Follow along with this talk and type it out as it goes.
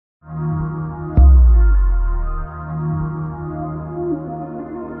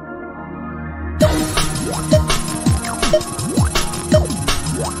The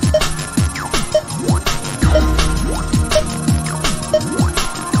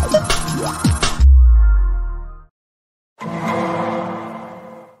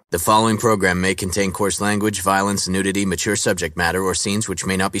following program may contain coarse language, violence, nudity, mature subject matter, or scenes which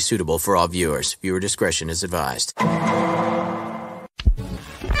may not be suitable for all viewers. Viewer discretion is advised.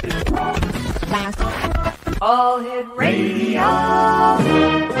 All Hit Radio.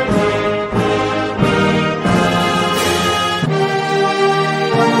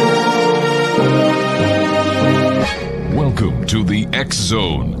 Welcome to the X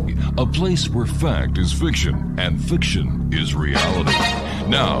Zone, a place where fact is fiction and fiction is reality.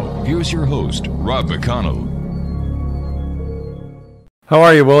 Now, here's your host, Rob McConnell. How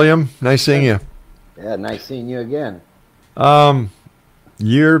are you, William? Nice seeing you. Yeah, nice seeing you again.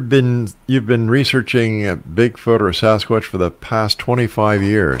 You've been researching Bigfoot or Sasquatch for the past 25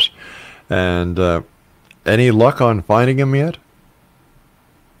 years, and any luck on finding him yet?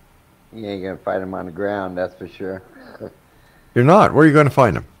 You ain't gonna find him on the ground, that's for sure. You're not. Where are you going to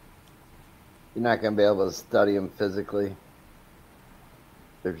find him? You're not gonna be able to study him physically.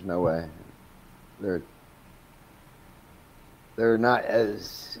 There's no way. They're not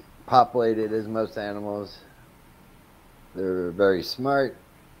as populated as most animals. They're very smart.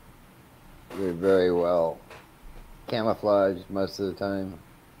 They're very well camouflaged most of the time.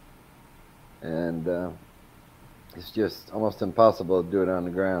 And it's just almost impossible to do it on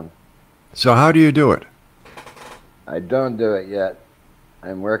the ground. So how do you do it? I don't do it yet.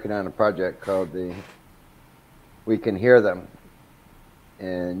 I'm working on a project called We Can Hear Them,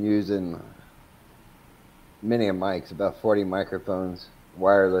 and using many mics, about 40 microphones,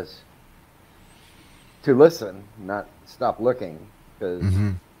 wireless, to listen, not stop looking, because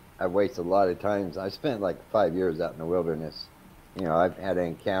I've wasted a lot of times. I spent like 5 years out in the wilderness. You know, I've had an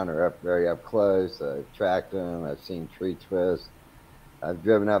encounter very up close. I've tracked them. I've seen tree twists. I've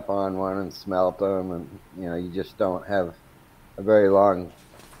driven up on one and smelt them, and you know, you just don't have a very long.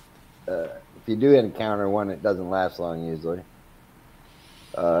 If you do encounter one, it doesn't last long usually.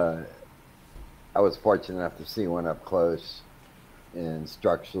 I was fortunate enough to see one up close, and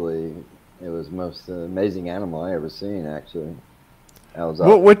structurally, it was the most amazing animal I ever seen. Actually,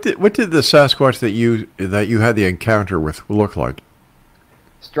 what did the Sasquatch that you had the encounter with look like?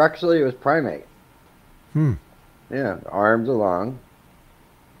 Structurally, it was primate. Yeah, arms are long.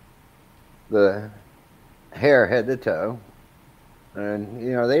 The hair head to toe, and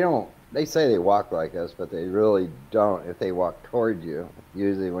you know they say they walk like us, but they really don't. If they walk toward you,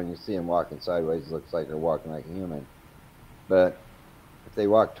 usually when you see them walking sideways, it looks like they're walking like a human. But if they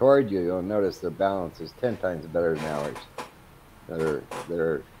walk toward you, you'll notice their balance is 10 times better than ours.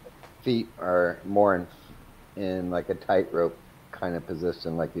 Their feet are more in like a tightrope kind of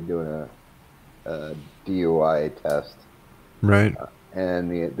position, like you do in a DUI test. Right.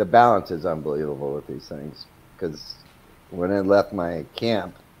 And the balance is unbelievable with these things, because when I left my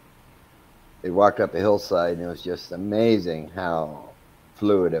camp, they walked up a hillside, and it was just amazing how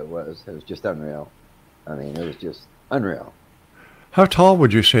fluid it was. It was just unreal. I mean, it was just unreal. How tall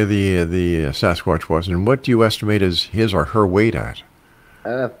would you say the Sasquatch was, and what do you estimate is his or her weight at?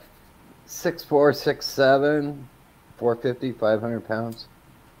 6'4", 6'7", 450, 500 pounds.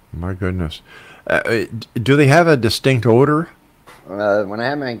 My goodness. Do they have a distinct odor? When I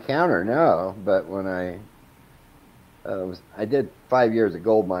had my encounter, no. But when I did 5 years of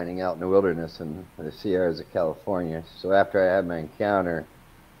gold mining out in the wilderness in the Sierras of California. So after I had my encounter,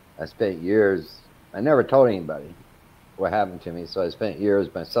 I spent years. I never told anybody what happened to me. So I spent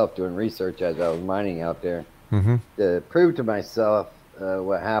years myself doing research as I was mining out there to prove to myself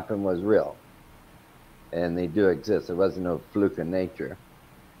what happened was real, and they do exist. There wasn't no fluke in nature.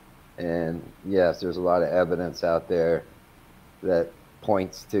 And yes, there's a lot of evidence out there that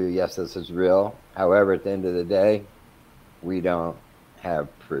points to, yes, this is real. However, at the end of the day, we don't have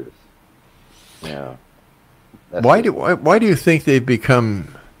proof. You know, why do you think they've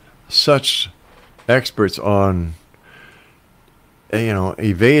become such experts on, you know,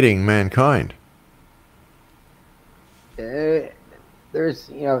 evading mankind? There's,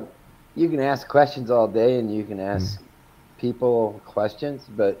 you know, you can ask questions all day, and you can ask people questions,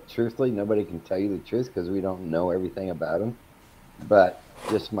 but truthfully, nobody can tell you the truth because we don't know everything about them. But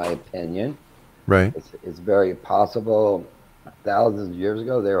just my opinion, right? It's very possible. Thousands of years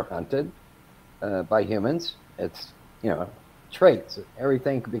ago, they were hunted by humans. It's, you know, traits.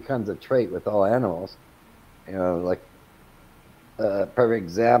 Everything becomes a trait with all animals. You know, like perfect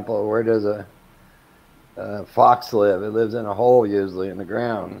example. Where does a fox live? It lives in a hole, usually in the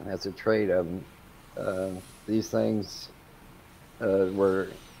ground. That's a trait of them. These things were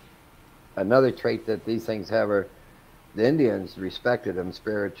another trait that these things have are the Indians respected them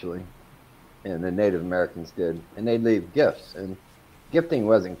spiritually, and the Native Americans did, and they'd leave gifts. And gifting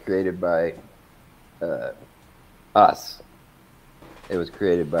wasn't created by us. It was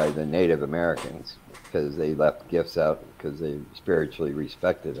created by the Native Americans because they left gifts out because they spiritually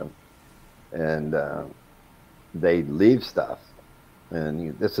respected them. And they'd leave stuff.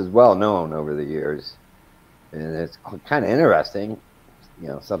 And this is well known over the years. And it's kind of interesting. You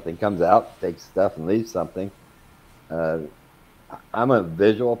know, something comes out, takes stuff and leaves something. I'm a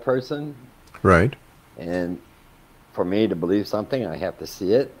visual person. Right. And for me to believe something, I have to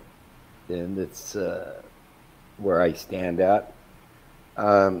see it. And it's where I stand at.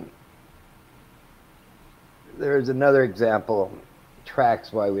 There's another example,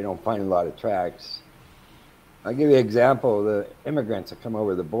 tracks, why we don't find a lot of tracks. I'll give you an example. The immigrants that come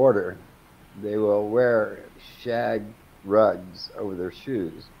over the border, they will wear shag rugs over their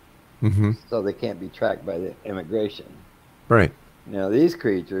shoes, so they can't be tracked by the immigration. Right. Now, these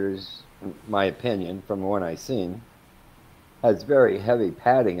creatures, in my opinion, from the one I've seen, has very heavy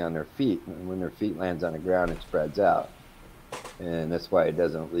padding on their feet, and when their feet lands on the ground, it spreads out. And that's why it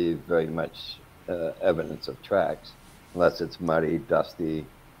doesn't leave very much evidence of tracks, unless it's muddy, dusty,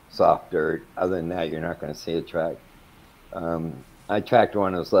 soft dirt. Other than that, you're not going to see a track. I tracked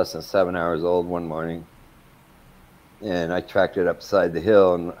one that was less than 7 hours old one morning, and I tracked it upside the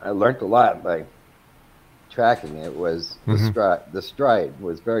hill, and I learned a lot by tracking it. Was the stride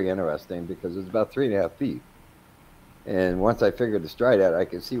was very interesting because it was about 3.5 feet. And once I figured the stride out, I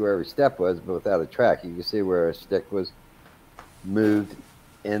could see where every step was, but without a track. You could see where a stick was moved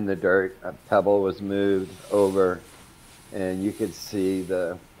in the dirt, a pebble was moved over, and you could see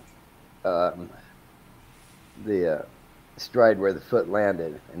the stride where the foot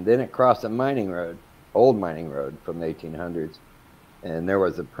landed. And then it crossed a mining road, old mining road from the 1800s, and there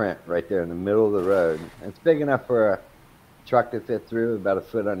was a print right there in the middle of the road. And it's big enough for a truck to fit through, about a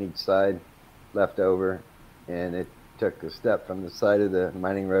foot on each side left over, and it took a step from the side of the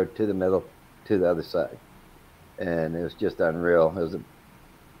mining road to the middle to the other side. And it was just unreal.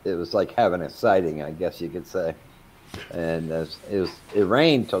 It was like having a sighting, I guess you could say. And it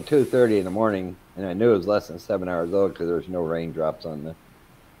rained till 2:30 in the morning, and I knew it was less than 7 hours old because there was no raindrops on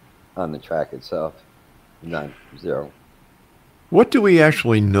the track itself. None, zero. What do we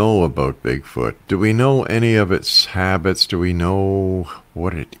actually know about Bigfoot? Do we know any of its habits? Do we know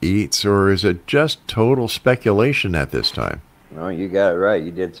what it eats, or is it just total speculation at this time? No, you got it right.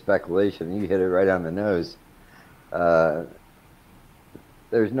 You did speculation. You hit it right on the nose.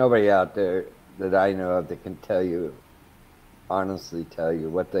 There's nobody out there that I know of that can honestly tell you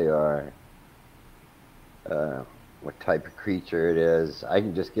what they are, what type of creature it is. I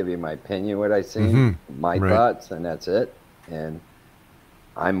can just give you my opinion, what I've seen, my thoughts, and that's it. And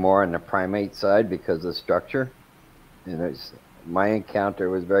I'm more on the primate side because of the structure. And my encounter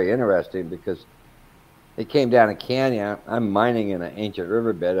was very interesting because it came down a canyon. I'm mining in an ancient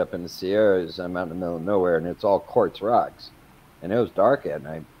riverbed up in the Sierras. I'm out in the middle of nowhere, and it's all quartz rocks. And it was dark at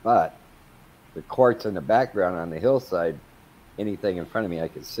night, but the quartz in the background on the hillside, anything in front of me I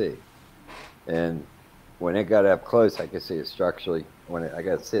could see. And when it got up close, I could see it structurally. I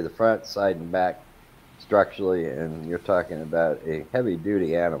got to see the front, side, and back structurally, and you're talking about a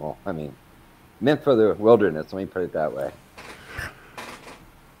heavy-duty animal. I mean, meant for the wilderness, let me put it that way.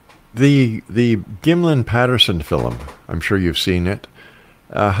 The Gimlin-Patterson film, I'm sure you've seen it.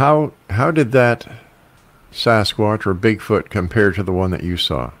 How did that Sasquatch or Bigfoot compare to the one that you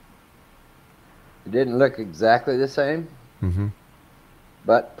saw? It didn't look exactly the same,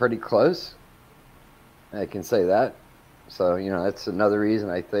 but pretty close. I can say that. So, that's another reason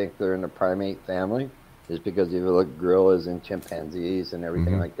I think they're in the primate family, is because if you look at gorillas and chimpanzees and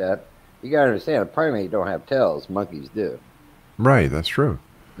everything like that, you got to understand, a primate don't have tails, monkeys do. Right, that's true.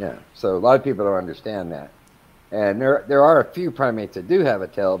 Yeah, so a lot of people don't understand that. And there are a few primates that do have a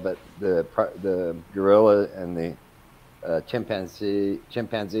tail, but the gorilla and the chimpanzee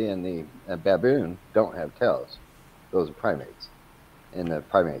and the baboon don't have tails. Those are primates in the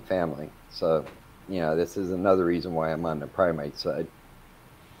primate family. So, this is another reason why I'm on the primate side.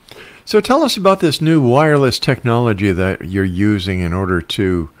 So tell us about this new wireless technology that you're using in order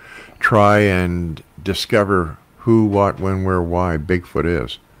to try and discover who, what, when, where, why Bigfoot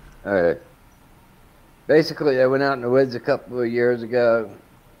is. All right. Basically, I went out in the woods a couple of years ago,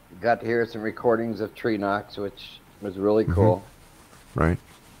 got to hear some recordings of tree knocks, which was really cool. Right.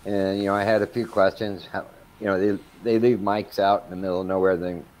 And, I had a few questions. They leave mics out in the middle of nowhere,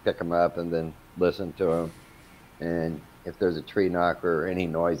 then pick them up and then listen to them. And if there's a tree knock or any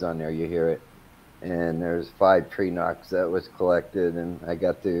noise on there, you hear it. And there's 5 tree knocks that was collected, and I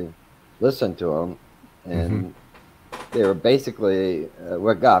got to listen to them. And they were basically,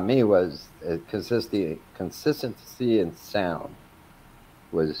 what got me was consistency in sound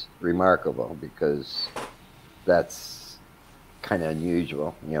was remarkable, because that's kind of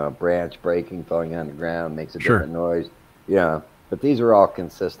unusual. You know, a branch breaking, falling on the ground makes a different noise. Yeah, but these were all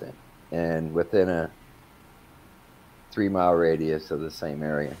consistent and within a 3-mile radius of the same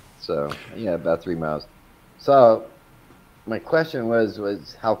area. So yeah, about 3 miles. So my question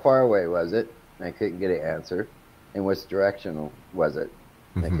was how far away was it? And I couldn't get an answer. And which direction was it?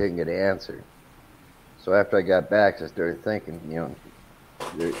 And I couldn't get an answer. So after I got back, I started thinking, you know,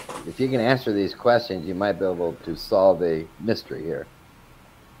 if you can answer these questions, you might be able to solve a mystery here.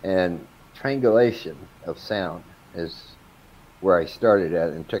 And triangulation of sound is where I started at,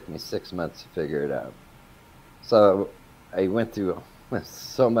 and it took me 6 months to figure it out. So I went through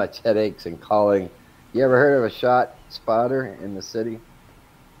so much headaches and calling. You ever heard of a shot spotter in the city?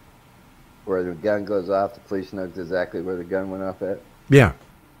 Where the gun goes off, the police knows exactly where the gun went off at? Yeah.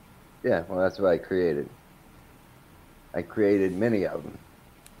 Yeah, well, that's what I created. I created many of them.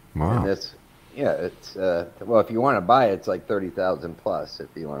 Wow. And it's, yeah, it's, well, if you want to buy it, it's like 30,000 plus if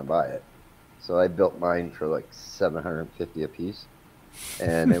you want to buy it. So I built mine for like $750 a piece,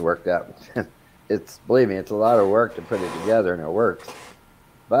 and it worked out. It's, believe me, it's a lot of work to put it together, and it works.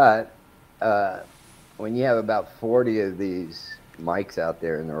 But when you have about 40 of these mics out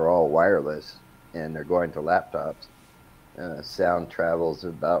there, and they're all wireless, and they're going to laptops, sound travels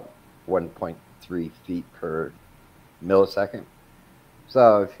about 1.3 feet per millisecond.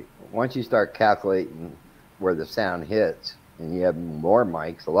 So once you start calculating where the sound hits, and you have more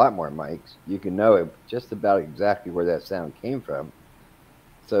mics, a lot more mics, you can know just about exactly where that sound came from.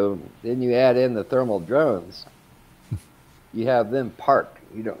 So then you add in the thermal drones. You have them parked.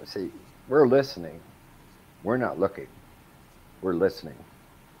 You don't see, we're listening. We're not looking. We're listening.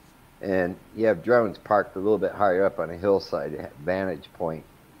 And you have drones parked a little bit higher up on a hillside at vantage point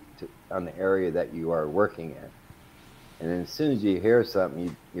on the area that you are working in. And then as soon as you hear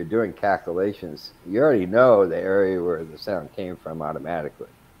something, you're doing calculations. You already know the area where the sound came from automatically.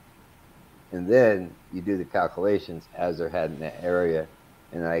 And then you do the calculations as they're heading that area,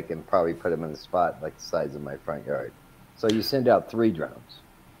 and I can probably put them in the spot like the size of my front yard. So you send out 3 drones.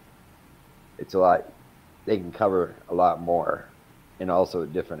 It's a lot. They can cover a lot more, and also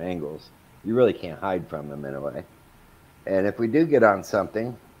at different angles. You really can't hide from them in a way. And if we do get on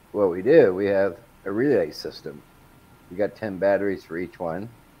something, what we do, we have a relay system. We got 10 batteries for each one,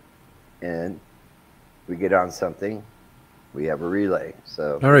 and we get on something, we have a relay.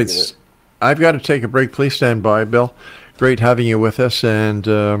 So all right, I've got to take a break. Please stand by, Bill. Great having you with us. And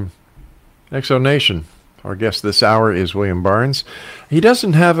Exo Nation, our guest this hour is William Barnes. He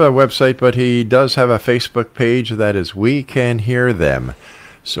doesn't have a website, but he does have a Facebook page that is We Can Hear Them.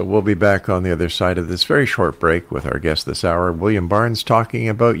 So we'll be back on the other side of this very short break with our guest this hour, William Barnes, talking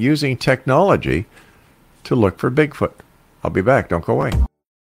about using technology to look for Bigfoot. I'll be back. Don't go away.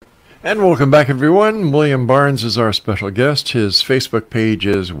 And welcome back, everyone. William Barnes is our special guest. His Facebook page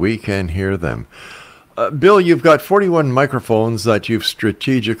is We Can Hear Them. Bill, you've got 41 microphones that you've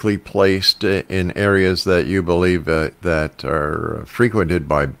strategically placed in areas that you believe that are frequented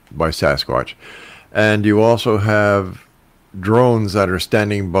by Sasquatch. And you also have drones that are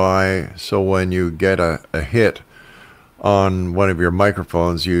standing by, so when you get a hit on one of your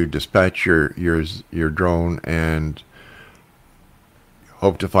microphones, you dispatch your drone and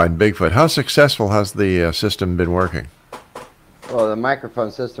hope to find Bigfoot. How successful has the system been working? Well, the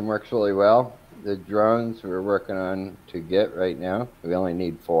microphone system works really well. The drones we're working on to get right now, we only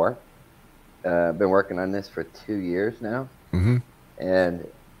need 4. I've been working on this for 2 years now. Mm-hmm. And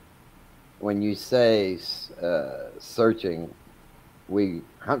when you say searching, we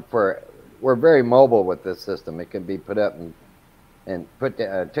hunt for, we're very mobile with this system. It can be put up and took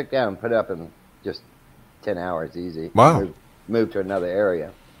down and put up in just 10 hours easy. Wow. Move to another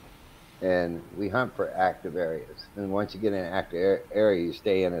area. And we hunt for active areas. And once you get in an active area, you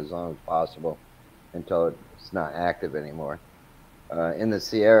stay in as long as possible until it's not active anymore. In the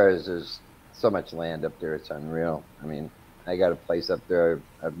Sierras, there's so much land up there, it's unreal. I mean, I got a place up there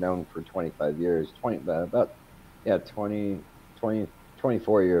I've known for 25 years, 24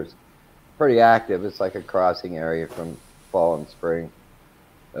 years. Pretty active. It's like a crossing area from fall and spring.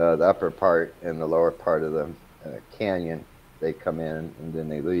 The upper part and the lower part of the canyon, they come in and then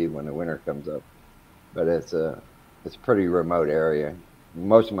they leave when the winter comes up. But it's a pretty remote area.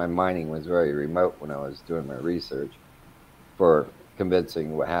 Most of my mining was very remote when I was doing my research for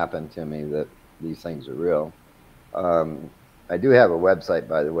convincing what happened to me that these things are real. I do have a website,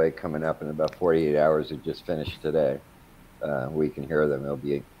 by the way, coming up in about 48 hours. It just finished today. We Can Hear Them.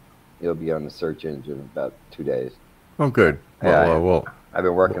 It'll be on the search engine in about 2 days. Oh, good. Yeah, Well, I've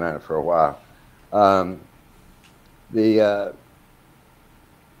been working on it for a while. The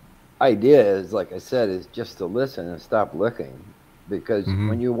idea is, like I said, is just to listen and stop looking. Because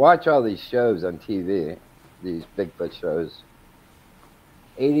when you watch all these shows on TV, these Bigfoot shows,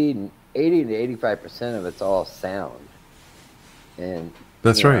 80 to 85% of it's all sound. And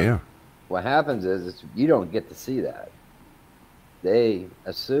that's right, yeah. What happens is you don't get to see that. They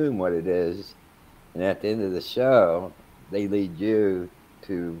assume what it is, and at the end of the show, they lead you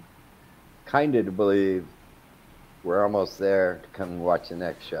to kind of believe we're almost there to come and watch the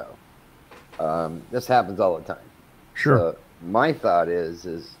next show. This happens all the time. Sure. So my thought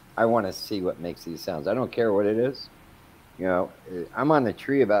is I want to see what makes these sounds. I don't care what it is. I'm on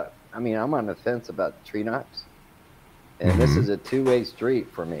the fence about tree knocks. And this is a two-way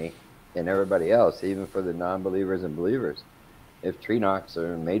street for me and everybody else, even for the non-believers and believers. If tree knocks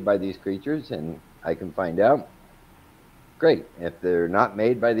are made by these creatures and I can find out, great. If they're not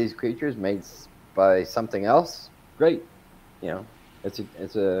made by these creatures, made by something else, great.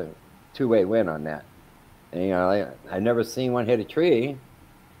 It's a two-way win on that. And I've never seen one hit a tree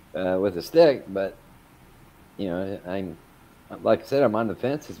with a stick, but I'm like I said, I'm on the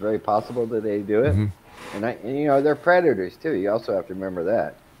fence. It's very possible that they do it, and they're predators too. You also have to remember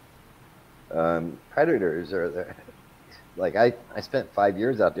that predators are there. Like I spent 5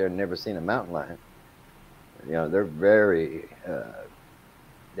 years out there and never seen a mountain lion. They're very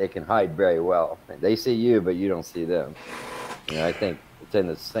they can hide very well. They see you, but you don't see them. I think it's in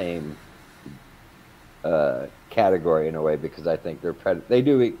the same category in a way, because I think they're they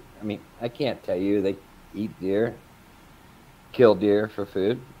do eat. I can't tell you they eat deer, kill deer for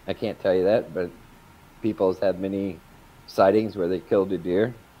food. I can't tell you that, but people have had many sightings where they killed a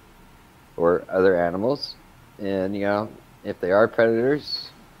deer or other animals, and if they are predators,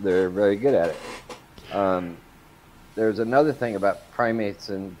 they're very good at it. There's another thing about primates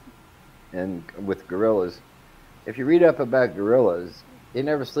and with gorillas. If you read up about gorillas, they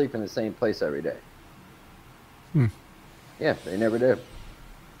never sleep in the same place every day. Yeah, they never do.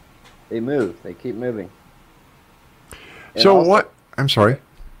 They move. They keep moving. And so also, what? I'm sorry.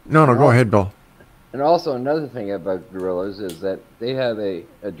 No, go ahead, Bill. And also another thing about gorillas is that they have a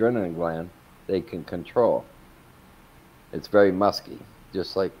adrenaline gland they can control. It's very musky,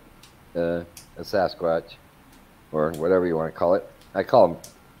 just like a Sasquatch or whatever you want to call it. I call them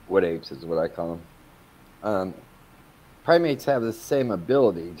wood apes is what I call them. Primates have the same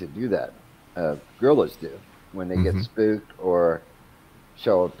ability to do that. Gorillas do when they get spooked or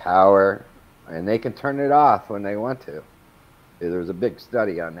show power, and they can turn it off when they want to. There's a big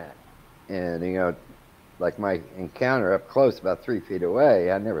study on that. And, like my encounter up close, about 3 feet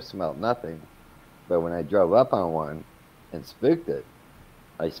away, I never smelled nothing. But when I drove up on one and spooked it,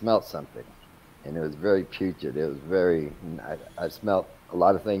 I smelled something. And it was very putrid. It was very, I smelled a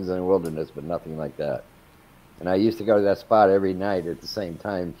lot of things in the wilderness, but nothing like that. And I used to go to that spot every night at the same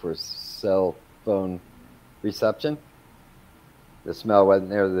time for cell phone reception. The smell wasn't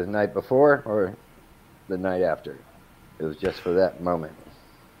there the night before or the night after. It was just for that moment.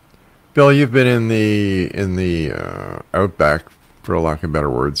 Bill, you've been in the outback, for lack of better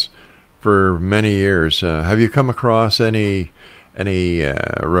words, for many years. Have you come across any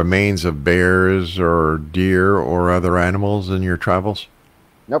remains of bears or deer or other animals in your travels?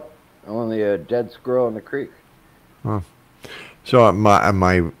 Nope, only a dead squirrel in the creek. Huh. So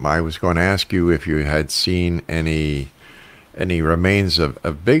I was going to ask you if you had seen any remains of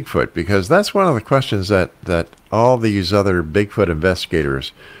Bigfoot, because that's one of the questions that all these other Bigfoot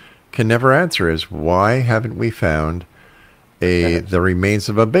investigators can never answer, is why haven't we found the remains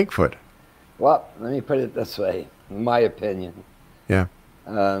of a Bigfoot? Well, let me put it this way, in my opinion. Yeah.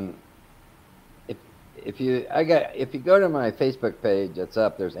 If you go to my Facebook page, it's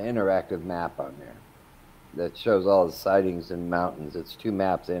up. There's an interactive map on there that shows all the sightings in mountains. It's 2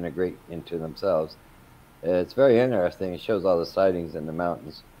 maps that integrate into themselves. It's very interesting. It shows all the sightings in the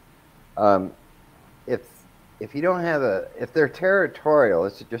mountains. If you don't have if they're territorial,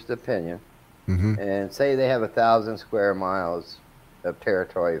 it's just opinion, and say they have 1,000 square miles of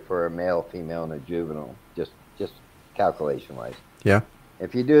territory for a male, female, and a juvenile, just calculation-wise. Yeah.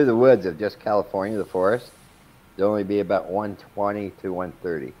 If you do the woods of just California, the forest, there'll only be about 120 to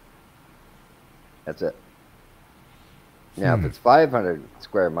 130. That's it. Now, if it's 500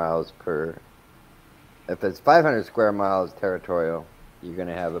 square miles territorial, you're going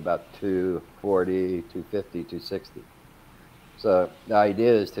to have about 240, 250, 260. So the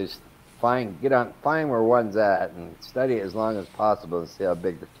idea is to find where one's at and study it as long as possible and see how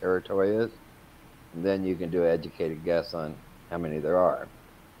big the territory is. And then you can do an educated guess on how many there are.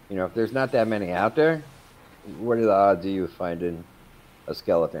 If there's not that many out there, what are the odds of you finding a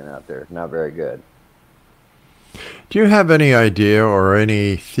skeleton out there? Not very good. Do you have any idea or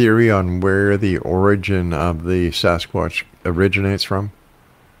any theory on where the origin of the Sasquatch originates from?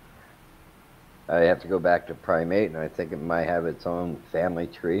 I have to go back to primate, and I think it might have its own family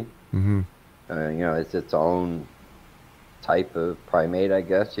tree. Mm-hmm. It's its own type of primate, I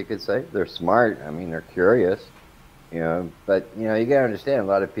guess you could say. They're smart. I mean, they're curious. But you gotta understand. A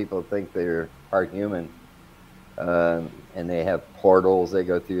lot of people think they're part human, and they have portals they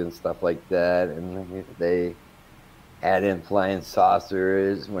go through and stuff like that, and they add in flying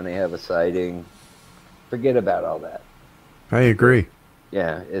saucers when they have a sighting. Forget about all that. I agree.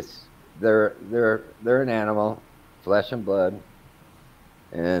 Yeah, they're an animal, flesh and blood,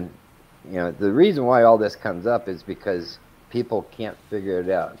 and the reason why all this comes up is because people can't figure it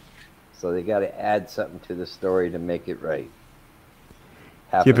out, so they got to add something to the story to make it right.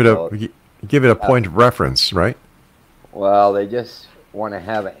 Give it a point of reference, right? Well, they just want to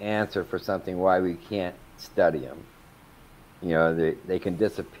have an answer for something why we can't study them. They can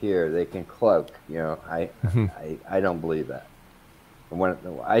disappear, they can cloak. I don't believe that. And what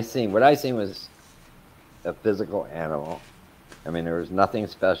I seen was a physical animal. I mean, there was nothing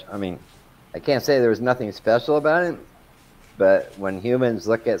special. I mean, I can't say there was nothing special about it, but when humans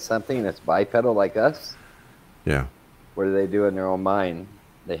look at something that's bipedal like us, yeah, what do they do in their own mind?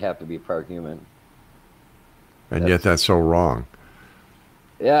 They have to be part human. And yet that's so wrong.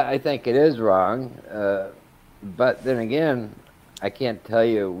 Yeah, I think it is wrong. But then again, I can't tell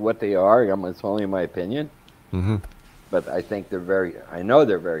you what they are. It's only my opinion. Mm-hmm. But I think I know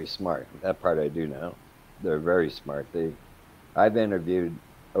they're very smart. That part I do know. They're very smart. I've interviewed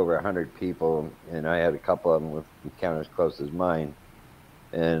over 100 people, and I had a couple of them with encounters close as mine.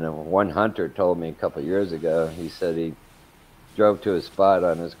 And one hunter told me a couple of years ago, he said he drove to a spot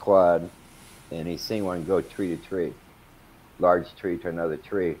on his quad, and he seen one go tree to tree, large tree to another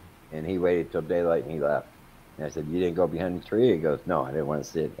tree, and he waited till daylight and he left. And I said, "You didn't go behind the tree?" He goes, "No, I didn't want to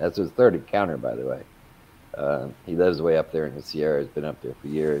see it." That's his third encounter, by the way. He lives way up there in the Sierra. He's been up there for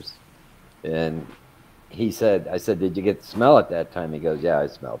years. And I said, "Did you get the smell at that time?" He goes, "Yeah, I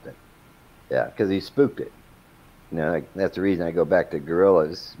smelled it." Yeah, because he spooked it. That's the reason I go back to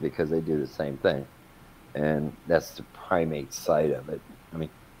gorillas, because they do the same thing. And that's the primate side of it. I mean,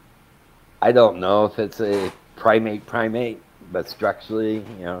 I don't know if it's a primate, but structurally,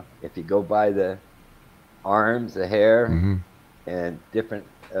 if you go by the arms, the hair, mm-hmm. and different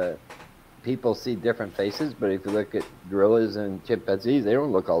people see different faces, but if you look at gorillas and chimpanzees, they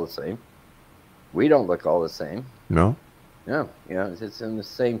don't look all the same. We don't look all the same. No? No, it's in the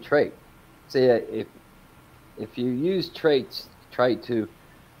same trait. See, if you use traits, try to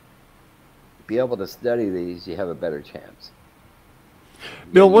be able to study these, you have a better chance.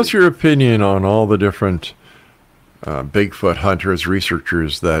 Bill, what's your opinion on all the different Bigfoot hunters,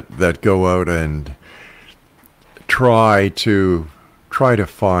 researchers that go out and try to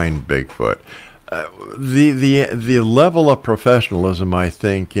find Bigfoot? The level of professionalism, I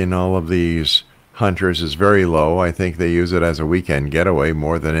think, in all of these hunters is very low. I think they use it as a weekend getaway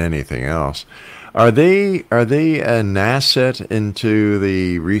more than anything else. Are they an asset into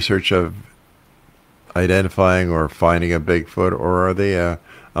the research of identifying or finding a Bigfoot, or are they a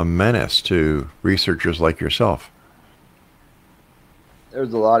menace to researchers like yourself?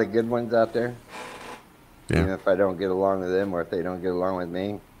 There's a lot of good ones out there. Yeah. Even if I don't get along with them, or if they don't get along with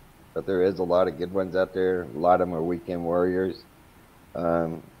me. But there is a lot of good ones out there. A lot of them are weekend warriors.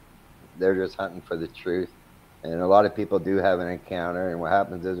 They're just hunting for the truth. And a lot of people do have an encounter, and what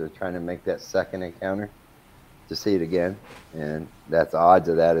happens is they're trying to make that second encounter to see it again. And that's odds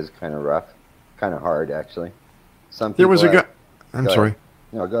of that is kind of rough, kind of hard, actually. There was a guy. I'm sorry.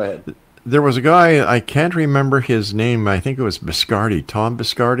 No, go ahead. There was a guy, I can't remember his name. I think it was Biscardi, Tom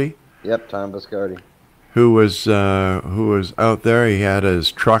Biscardi. Yep, Tom Biscardi. Who was out there. He had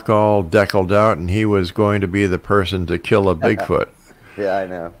his truck all deckled out, and he was going to be the person to kill a Bigfoot. Yeah, I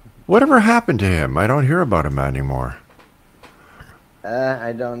know. Whatever happened to him? I don't hear about him anymore.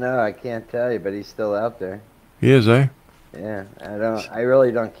 I don't know. I can't tell you, but he's still out there. He is, eh? Yeah, I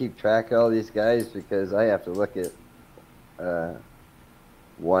really don't keep track of all these guys, because I have to look at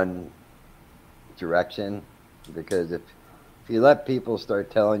one direction, because if you let people start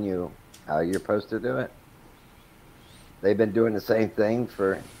telling you how you're supposed to do it, they've been doing the same thing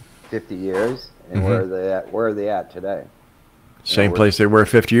for 50 years, and Mm-hmm. where are they at today? Same place they were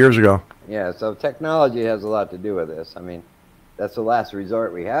 50 years ago. Yeah, so technology has a lot to do with this. I mean, that's the last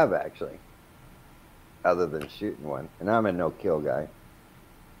resort we have, actually, other than shooting one. And I'm a no-kill guy.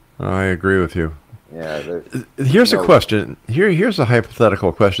 I agree with you. Yeah. Here's a question. Here's a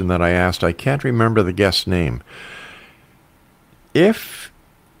hypothetical question that I asked. I can't remember the guest's name. If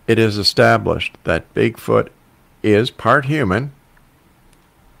it is established that Bigfoot is part human,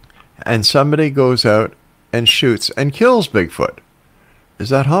 and somebody goes out and shoots and kills Bigfoot, is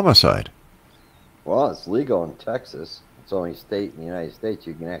that homicide? Well, it's legal in Texas. It's the only state in the United States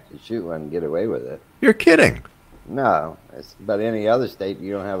you can actually shoot one and get away with it. You're kidding. No, but any other state,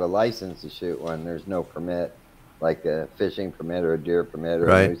 you don't have a license to shoot one. There's no permit, like a fishing permit or a deer permit or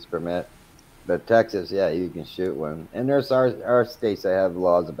a moose permit. But Texas, yeah, you can shoot one. And there's our states that have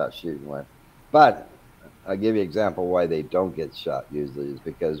laws about shooting one. But I'll give you an example why they don't get shot usually is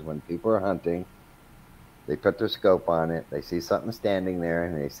because when people are hunting, they put their scope on it, they see something standing there,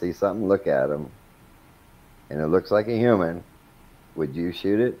 and they see something look at them, and it looks like a human. Would you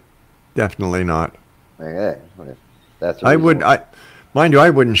shoot it? Definitely not. Okay, that's mind you, I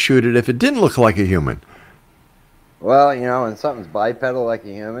wouldn't shoot it if it didn't look like a human. Well, you know, when something's bipedal like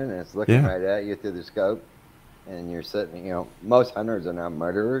a human and it's looking right at you through the scope, and you're sitting, you know, most hunters are not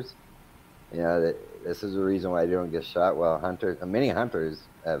murderers. You know, this is the reason why they don't get shot. Well, many hunters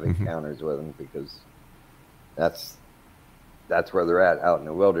have encounters with them because that's where they're at, out in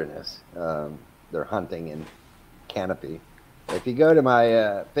the wilderness. They're hunting in canopy. If you go to my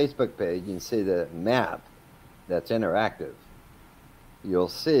Facebook page and see the map that's interactive, you'll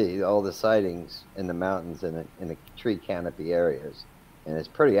see all the sightings in the mountains in the tree canopy areas, and it's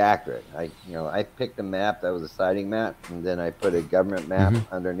pretty accurate. I picked a map that was a sighting map, and then I put a government map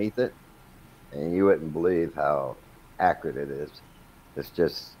underneath it, and you wouldn't believe how accurate it is. It's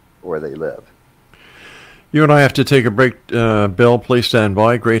just where they live. You and I have to take a break. Bill, please stand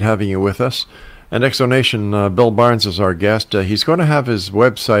by. Great having you with us. And Exonation, Bill Barnes is our guest. He's going to have his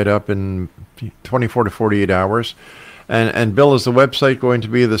website up in 24 to 48 hours. And Bill, is the website going to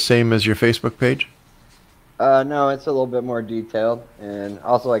be the same as your Facebook page? No, it's a little bit more detailed. And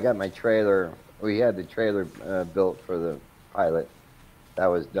also I got my trailer. We had the trailer built for the pilot. That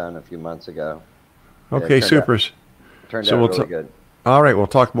was done a few months ago. Okay, super. Turned out really good. All right, we'll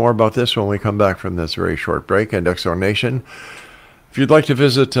talk more about this when we come back from this very short break. And Exonation, if you'd like to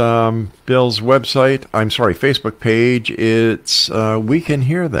visit Bill's Facebook page, it's We Can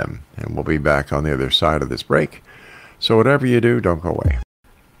Hear Them. And we'll be back on the other side of this break. So whatever you do, don't go away.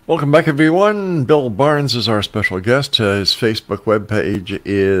 Welcome back, everyone. Bill Barnes is our special guest. His Facebook webpage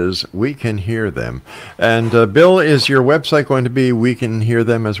is We Can Hear Them. And Bill, is your website going to be We Can Hear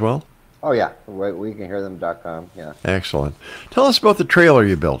Them as well? Oh, yeah. WeCanHearThem.com, yeah. Excellent. Tell us about the trailer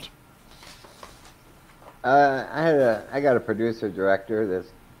you built. I got a producer-director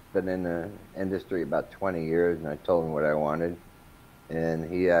that's been in the industry about 20 years, and I told him what I wanted.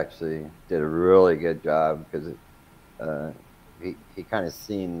 And he actually did a really good job because he kind of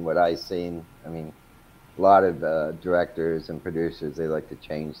seen what I seen. I mean, a lot of directors and producers, they like to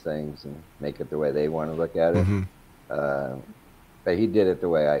change things and make it the way they want to look at it. But he did it the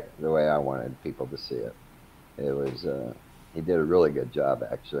way I wanted people to see it. It was he did a really good job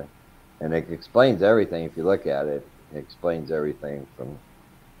actually, and it explains everything. If you look at it, it explains everything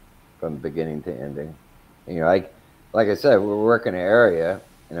from beginning to ending. You know, like I said, we're working an area.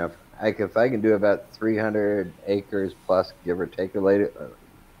 You know, if I can do about 300 acres plus, give or take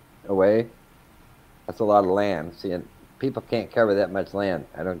away, that's a lot of land. See, people can't cover that much land.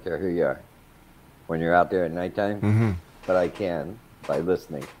 I don't care who you are when you're out there at nighttime. But I can by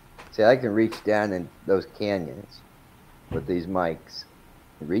listening. See, I can reach down in those canyons with these mics.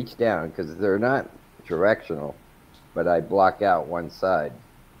 Reach down because they're not directional, but I block out one side.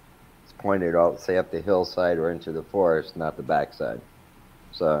 It's pointed out, say, up the hillside or into the forest, not the backside.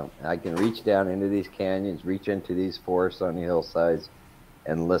 So I can reach down into these canyons, reach into these forests on the hillsides,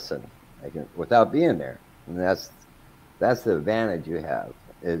 and listen. I can without being there, and that's the advantage you have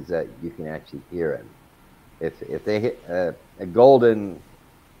is that you can actually hear it. If they hit a golden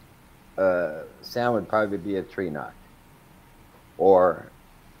sound would probably be a tree knock, or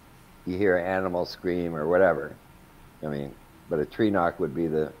you hear an animal scream or whatever. I mean, but a tree knock would be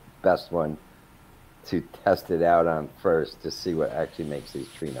the best one to test it out on first to see what actually makes these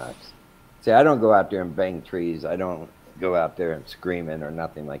tree knocks. See, I don't go out there and bang trees. I don't go out there and screaming or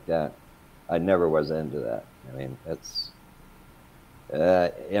nothing like that. I never was into that. I mean, that's.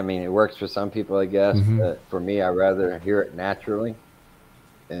 I mean, it works for some people, I guess. For me, I'd rather hear it naturally.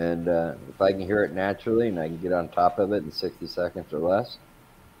 And if I can hear it naturally and I can get on top of it in 60 seconds or less,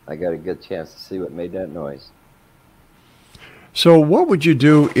 I got a good chance to see what made that noise. So what would you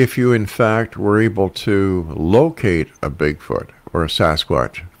do if you, in fact, were able to locate a Bigfoot or a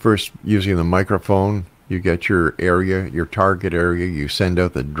Sasquatch? First, using the microphone, you get your area, your target area, you send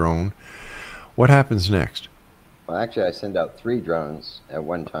out the drone. What happens next? Well, actually, I send out 3 drones at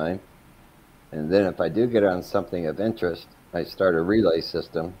one time. And then if I do get on something of interest, I start a relay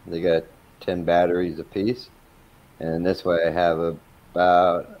system. They got 10 batteries apiece. And this way I have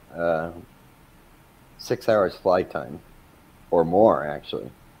about 6 hours flight time, or more,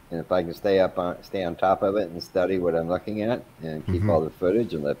 actually. And if I can stay on top of it and study what I'm looking at and keep all the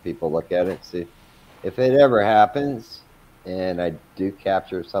footage and let people look at it, see if it ever happens and I do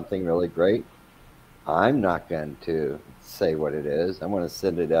capture something really great, I'm not going to say what it is. I'm going to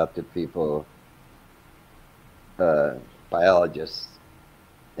send it out to people, biologists,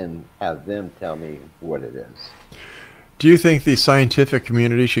 and have them tell me what it is. Do you think the scientific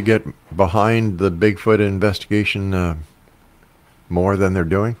community should get behind the Bigfoot investigation more than they're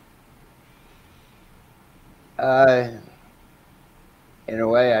doing? In a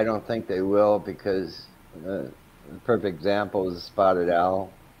way, I don't think they will, because the perfect example is the spotted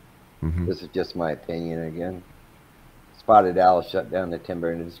owl. This is just my opinion again. Spotted owl shut down the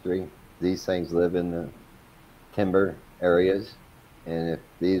timber industry. These things live in the timber areas, and if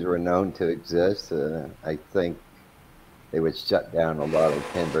these were known to exist, I think they would shut down a lot of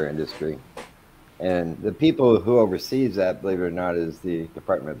timber industry. And the people who oversees that, believe it or not, is the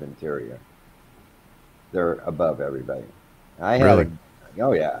Department of Interior. They're above everybody.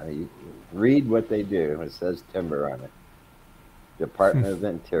 Oh yeah, you read what they do. It says timber on it. Department of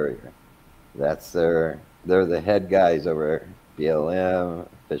Interior. That's they're the head guys over BLM,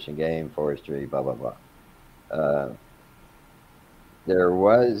 Fish and Game, Forestry, blah blah blah. There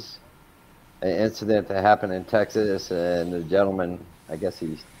was an incident that happened in Texas, and the gentleman, I guess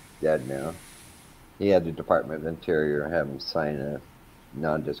he's dead now, he had the Department of Interior have him sign a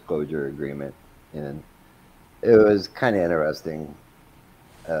non-disclosure agreement, and it was kind of interesting.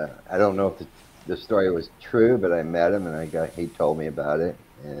 I don't know if the story was true, but I met him, and he told me about it,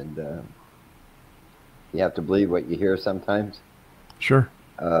 and you have to believe what you hear sometimes. Sure.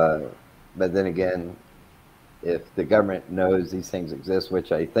 But then again, if the government knows these things exist,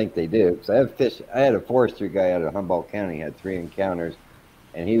 which I think they do, because I had a forestry guy out of Humboldt County, had 3 encounters,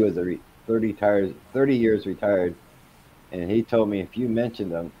 and he was 30 years retired, and he told me if you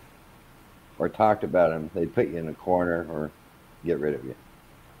mentioned them or talked about them, they'd put you in a corner or get rid of you.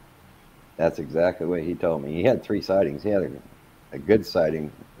 That's exactly what he told me. He had 3 sightings. He had a good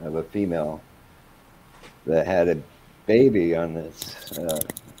sighting of a female that had a baby on this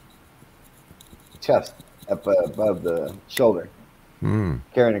chest up above the shoulder,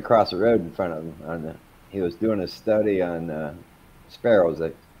 carrying across the road in front of him. He was doing a study on sparrows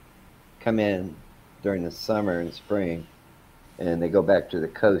that come in during the summer and spring, and they go back to the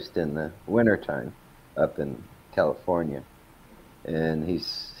coast in the wintertime up in California. And he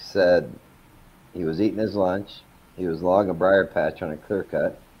said he was eating his lunch. He was along a briar patch on a clear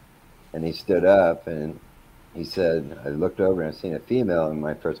cut, and he stood up, and he said, I looked over and I seen a female, and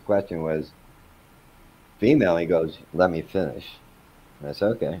my first question was, female? He goes, let me finish. And I said,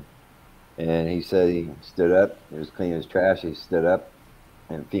 okay. And he said he stood up, he was cleaning his trash, he stood up,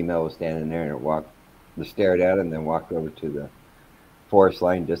 and a female was standing there, and stared at him, then walked over to the forest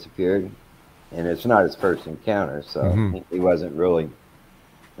line, disappeared. And it's not his first encounter, so he wasn't really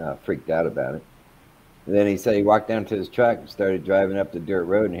freaked out about it. And then he said he walked down to his truck and started driving up the dirt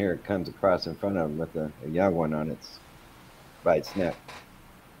road, and here it comes across in front of him with a young one by its neck,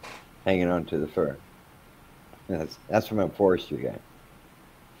 hanging onto the fur. And that's from a forestry guy.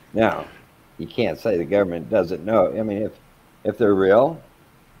 Now, you can't say the government doesn't know. I mean, if they're real,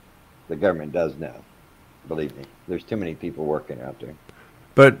 the government does know. Believe me, there's too many people working out there.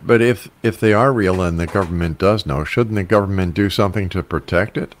 But if they are real and the government does know, shouldn't the government do something to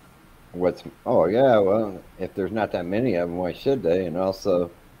protect it? Oh yeah, well, if there's not that many of them, why should they? And also,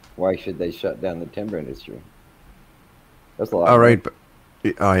 why should they shut down the timber industry? That's a lot. All right, but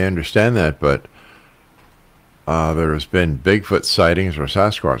I understand that, but there's been Bigfoot sightings or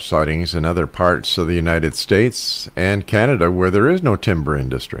Sasquatch sightings in other parts of the United States and Canada where there is no timber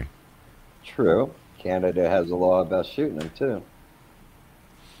industry. True. Canada has a law about shooting them too.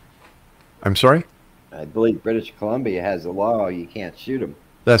 I'm sorry? I believe British Columbia has a law you can't shoot them.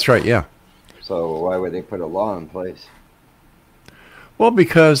 That's right, yeah. So why would they put a law in place? Well,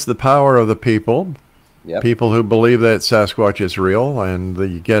 because the power of the people, people who believe that Sasquatch is real, and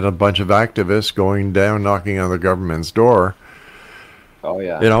you get a bunch of activists going down, knocking on the government's door. Oh,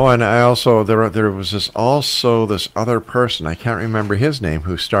 yeah. You know, and I also, there was this other person, I can't remember his name,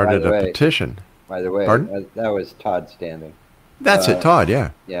 who started a petition. By the way, that was Todd Standing. That's it, Todd, yeah.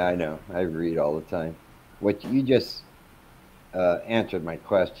 Yeah, I know. I read all the time. What you just answered my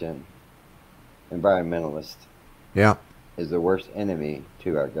question. Environmentalist is the worst enemy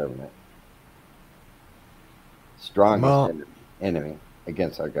to our government. strongest enemy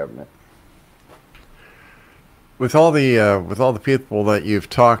against our government. With all the people that you've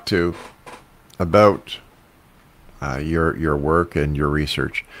talked to about your work and your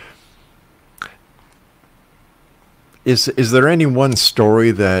research, is there any one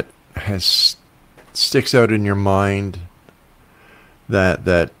story that sticks out in your mind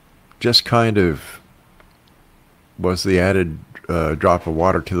that just kind of was the added drop of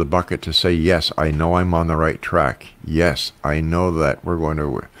water to the bucket to say, yes, I know I'm on the right track. Yes, I know that we're going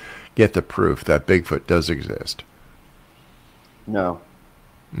to get the proof that Bigfoot does exist? No.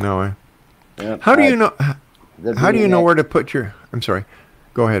 No, eh? Yep. How do you know? How do you know DNA where to put your? I'm sorry.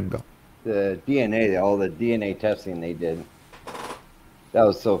 Go ahead, Bill. The DNA, all the DNA testing they did, that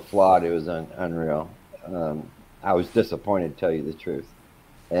was so flawed. It was unreal. I was disappointed, to tell you the truth.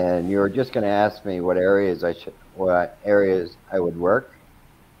 And you were just going to ask me what areas I would work.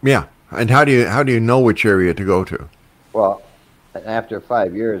 Yeah, and how do you know which area to go to? Well, after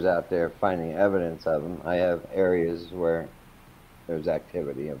 5 years out there finding evidence of them, I have areas where there's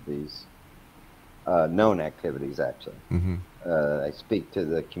activity of these known activities, actually. Mm-hmm. I speak to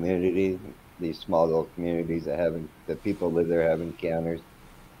the community, these small little communities that people live there have encounters.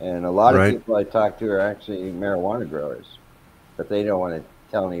 And a lot of people I talk to are actually marijuana growers, but they don't want to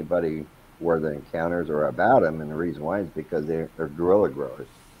tell anybody where the encounters are about them. And the reason why is because they're guerrilla growers.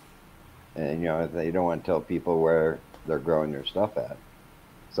 And, they don't want to tell people where they're growing their stuff at.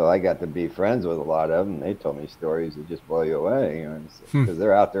 So I got to be friends with a lot of them. They told me stories that just blow you away, because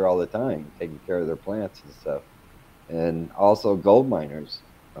they're out there all the time taking care of their plants and stuff. And also gold miners,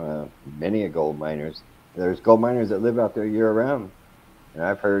 many gold miners. There's gold miners that live out there year round, and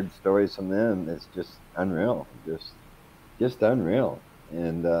I've heard stories from them that's just unreal, just unreal.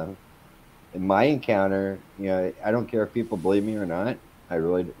 And in my encounter, I don't care if people believe me or not.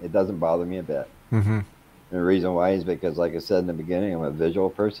 It doesn't bother me a bit. Mm-hmm. And the reason why is because, like I said in the beginning, I'm a visual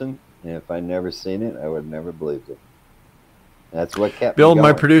person, and if I'd never seen it, I would have never believed it. That's what kept Bill, me my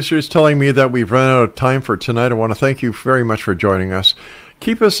going. producer, is telling me that we've run out of time for tonight. I want to thank you very much for joining us.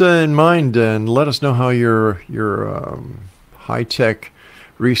 Keep us in mind and let us know how your high-tech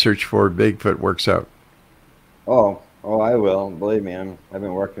research for Bigfoot works out. Oh, I will. Believe me, I've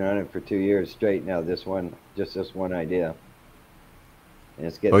been working on it for 2 years straight now. This one idea. And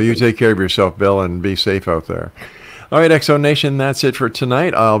it's getting. Well, you take care of yourself, Bill, and be safe out there. All right, Exo Nation, that's it for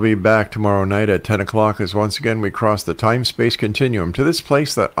tonight. I'll be back tomorrow night at 10 o'clock as once again we cross the time-space continuum to this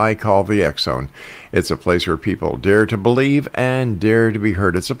place that I call the X-Zone. It's a place where people dare to believe and dare to be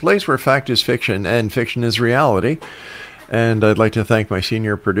heard. It's a place where fact is fiction and fiction is reality. And I'd like to thank my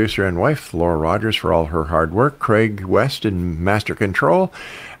senior producer and wife, Laura Rogers, for all her hard work, Craig West in Master Control,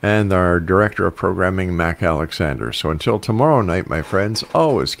 and our Director of Programming, Mac Alexander. So until tomorrow night, my friends,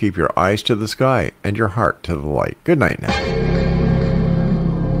 always keep your eyes to the sky and your heart to the light. Good night now.